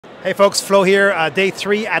Hey folks, Flo here, day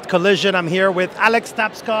 3 at Collision. I'm here with Alex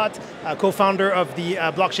Tapscott, co-founder of the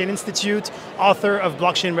Blockchain Institute, author of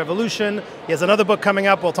Blockchain Revolution. He has another book coming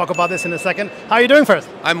up. We'll talk about this in a second. How are you doing first?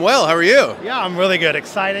 I'm well, how are you? Yeah, I'm really good,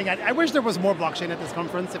 exciting. I wish there was more blockchain at this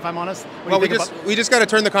conference, if I'm honest. Well, we just got to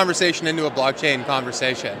turn the conversation into a blockchain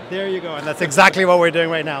conversation. There you go, and that's exactly what we're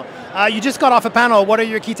doing right now. You just got off a panel. What are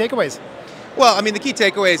your key takeaways? Well, I mean, the key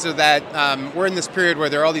takeaways are that we're in this period where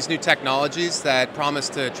there are all these new technologies that promise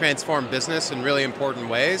to transform business in really important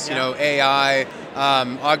ways. Yeah. You know, AI,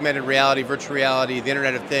 augmented reality, virtual reality, the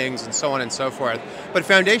Internet of Things, and so on and so forth. But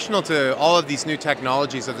foundational to all of these new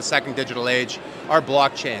technologies of the second digital age are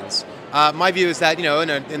blockchains. My view is that, you know,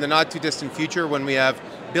 in the not too distant future, when we have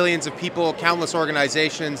billions of people, countless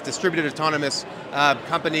organizations, distributed autonomous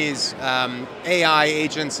companies, AI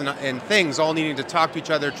agents and things all needing to talk to each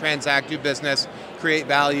other, transact, do business, create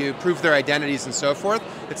value, prove their identities and so forth.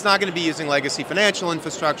 It's not going to be using legacy financial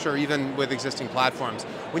infrastructure or even with existing platforms.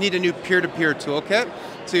 We need a new peer-to-peer toolkit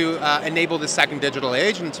to enable the second digital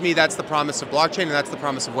age, and to me that's the promise of blockchain and that's the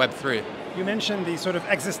promise of Web3. You mentioned the sort of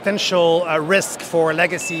existential risk for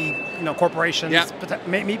legacy, corporations, yeah.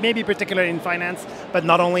 Maybe particularly in finance, but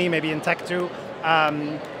not only, maybe in tech too.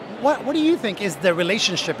 What do you think is the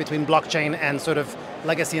relationship between blockchain and sort of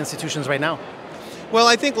legacy institutions right now? Well,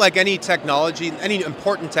 I think like any technology, any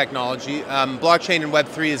important technology, blockchain and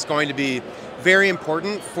Web3 is going to be very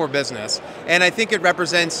important for business. And I think it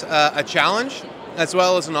represents a challenge as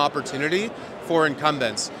well as an opportunity for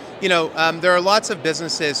incumbents. You know, there are lots of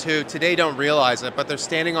businesses who today don't realize it, but they're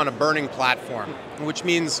standing on a burning platform, which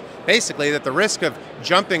means basically that the risk of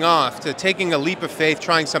jumping off to taking a leap of faith,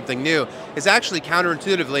 trying something new, is actually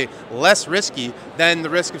counterintuitively less risky than the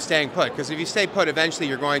risk of staying put. Because if you stay put, eventually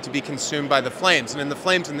you're going to be consumed by the flames. And the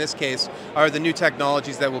flames in this case are the new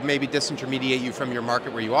technologies that will maybe disintermediate you from your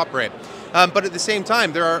market where you operate. But at the same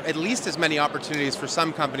time, there are at least as many opportunities for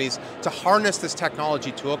some companies to harness this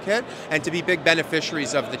technology toolkit and to be big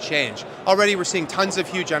beneficiaries of the change. Already we're seeing tons of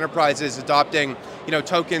huge enterprises adopting,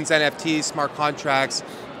 tokens, NFTs, smart contracts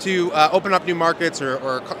to open up new markets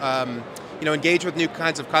or engage with new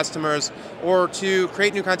kinds of customers or to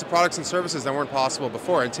create new kinds of products and services that weren't possible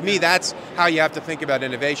before. And to me, that's how you have to think about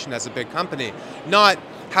innovation as a big company. Not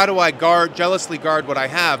how do I jealously guard what I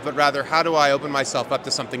have, but rather how do I open myself up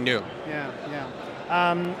to something new? Yeah.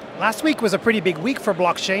 Last week was a pretty big week for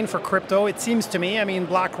blockchain, for crypto, it seems to me. I mean,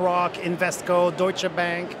 BlackRock, Invesco, Deutsche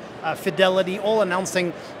Bank, Fidelity, all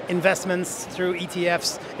announcing investments through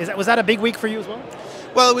ETFs. Was that a big week for you as well?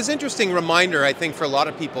 Well, it was an interesting reminder, I think, for a lot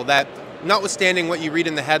of people that notwithstanding what you read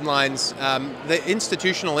in the headlines, the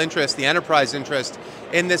institutional interest, the enterprise interest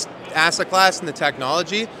in this asset class and the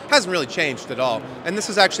technology hasn't really changed at all. And this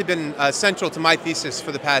has actually been central to my thesis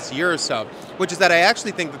for the past year or so, which is that I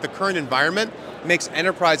actually think that the current environment makes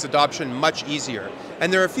enterprise adoption much easier.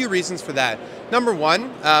 And there are a few reasons for that. Number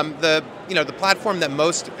one, the platform that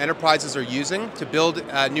most enterprises are using to build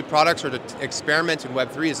new products or to experiment in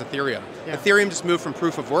Web3 is Ethereum. Yeah. Ethereum just moved from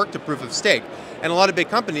proof of work to proof of stake. And a lot of big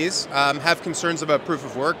companies have concerns about proof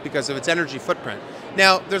of work because of its energy footprint.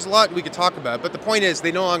 Now, there's a lot we could talk about, but the point is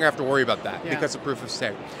they no longer have to worry about that because of proof of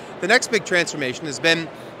stake. The next big transformation has been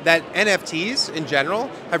that NFTs in general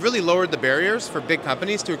have really lowered the barriers for big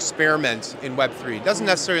companies to experiment in Web3. It doesn't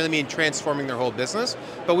necessarily mean transforming their whole business,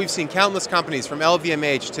 but we've seen countless companies from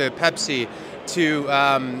LVMH to Pepsi to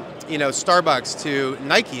Starbucks to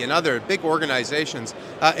Nike and other big organizations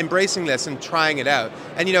embracing this and trying it out.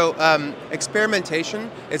 And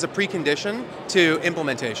experimentation is a precondition to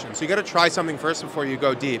implementation. So you got to try something first before you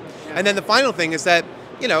go deep. Yeah. And then the final thing is that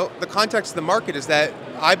the context of the market is that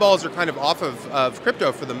eyeballs are kind of off of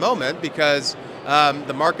crypto for the moment because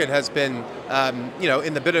the market has been,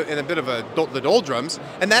 in a bit of the doldrums,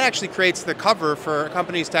 and that actually creates the cover for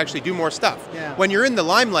companies to actually do more stuff. Yeah. When you're in the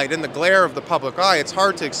limelight, in the glare of the public eye, it's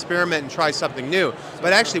hard to experiment and try something new.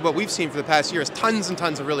 But actually, what we've seen for the past year is tons and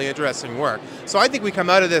tons of really interesting work. So I think we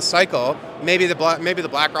come out of this cycle. Maybe the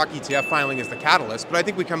BlackRock ETF filing is the catalyst, but I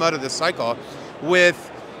think we come out of this cycle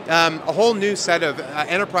with a whole new set of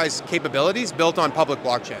enterprise capabilities built on public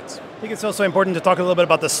blockchains. I think it's also important to talk a little bit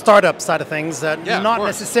about the startup side of things. Not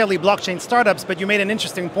necessarily blockchain startups, but you made an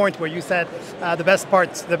interesting point where you said the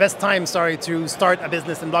best time to start a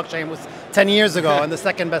business in blockchain was 10 years ago, and the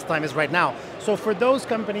second best time is right now. So for those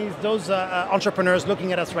companies, those entrepreneurs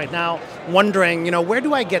looking at us right now, wondering, where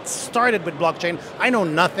do I get started with blockchain? I know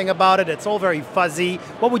nothing about it. It's all very fuzzy.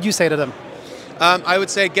 What would you say to them? I would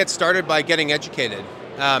say get started by getting educated.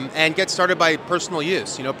 and get started by personal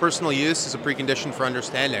use. Personal use is a precondition for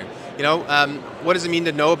understanding. What does it mean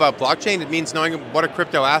to know about blockchain? It means knowing what a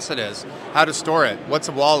crypto asset is, how to store it, what's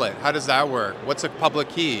a wallet, how does that work, what's a public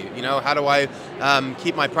key, how do I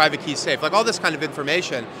keep my private key safe? Like all this kind of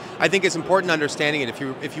information, I think is important understanding it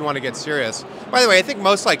if you want to get serious. By the way, I think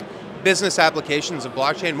most business applications of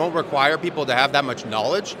blockchain won't require people to have that much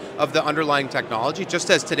knowledge of the underlying technology, just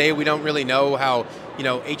as today we don't really know how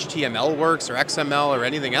HTML works or XML or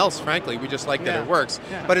anything else, frankly. We just like that it works.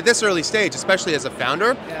 Yeah. But at this early stage, especially as a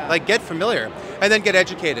founder, get familiar and then get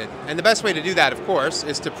educated. And the best way to do that, of course,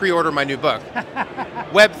 is to pre-order my new book,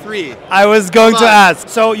 Web3. I was going to ask.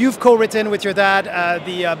 So you've co-written with your dad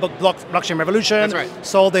the book Blockchain Revolution. That's right.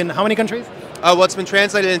 Sold in how many countries? Well, it's been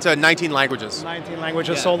translated into 19 languages. 19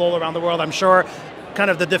 languages, sold all around the world, I'm sure.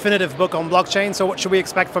 Kind of the definitive book on blockchain. So what should we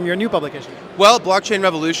expect from your new publication? Well, Blockchain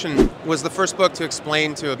Revolution was the first book to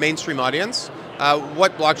explain to a mainstream audience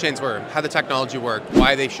what blockchains were, how the technology worked,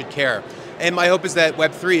 why they should care. And my hope is that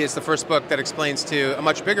Web3 is the first book that explains to a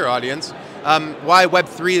much bigger audience why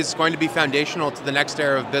Web3 is going to be foundational to the next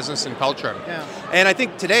era of business and culture. Yeah. And I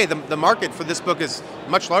think today the market for this book is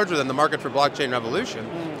much larger than the market for Blockchain Revolution,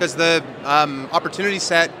 because the opportunity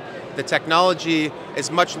set, the technology is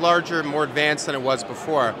much larger, more advanced than it was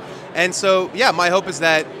before. And so, my hope is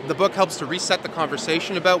that the book helps to reset the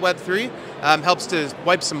conversation about Web3, helps to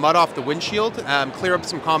wipe some mud off the windshield, clear up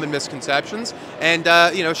some common misconceptions, and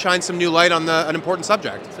shine some new light on an important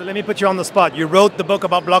subject. So let me put you on the spot. You wrote the book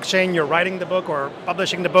about blockchain. You're writing the book or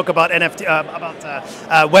publishing the book about NFT,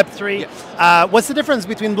 Web3. Yeah. What's the difference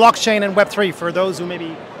between blockchain and Web3 for those who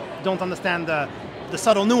maybe don't understand the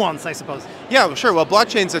subtle nuance, I suppose? Yeah, sure. Well,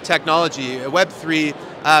 blockchain's a technology. Web3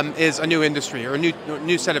 is a new industry or a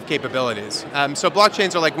new set of capabilities. So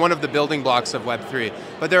blockchains are like one of the building blocks of Web3,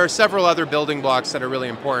 but there are several other building blocks that are really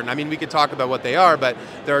important. I mean, we could talk about what they are, but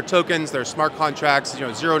there are tokens, there are smart contracts,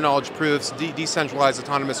 zero knowledge proofs, decentralized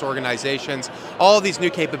autonomous organizations. All of these new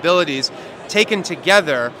capabilities taken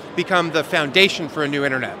together become the foundation for a new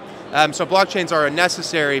internet. So blockchains are a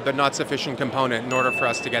necessary but not sufficient component in order for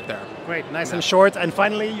us to get there. Great, nice and short. And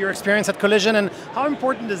finally, your experience at Collision, and how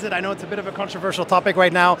important is it, I know it's a bit of a controversial topic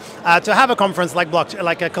right now, to have a conference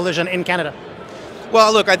like a Collision in Canada?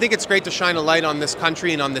 Well, look, I think it's great to shine a light on this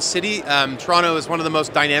country and on this city. Toronto is one of the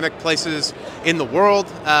most dynamic places in the world.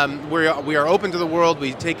 We are open to the world.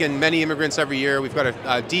 We take in many immigrants every year. We've got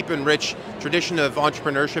a deep and rich tradition of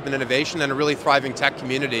entrepreneurship and innovation and a really thriving tech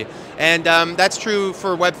community. And that's true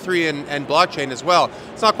for Web3 and blockchain as well.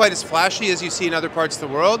 It's not quite as flashy as you see in other parts of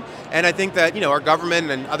the world. And I think that our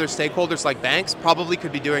government and other stakeholders like banks probably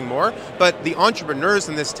could be doing more. But the entrepreneurs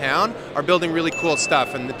in this town are building really cool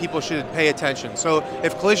stuff, and the people should pay attention. So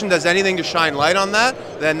if Collision does anything to shine light on that,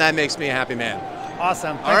 then that makes me a happy man.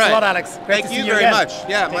 Awesome. Thanks a lot, Alex. Great to see you very much.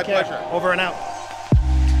 Yeah, my pleasure. Over and out.